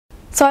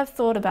So I've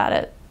thought about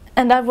it,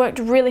 and I've worked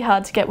really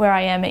hard to get where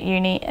I am at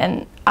uni,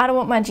 and I don't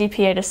want my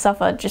GPA to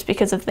suffer just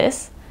because of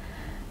this.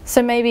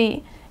 So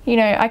maybe, you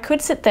know, I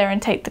could sit there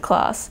and take the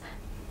class,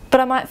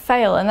 but I might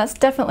fail, and that's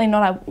definitely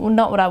not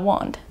what I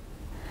want.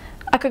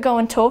 I could go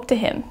and talk to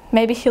him.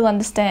 Maybe he'll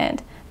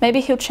understand. Maybe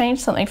he'll change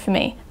something for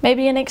me.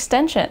 Maybe an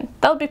extension.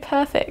 That would be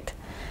perfect.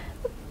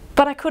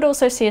 But I could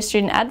also see a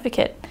student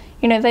advocate.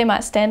 You know, they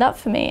might stand up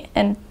for me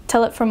and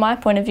tell it from my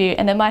point of view,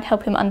 and it might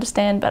help him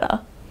understand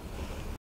better.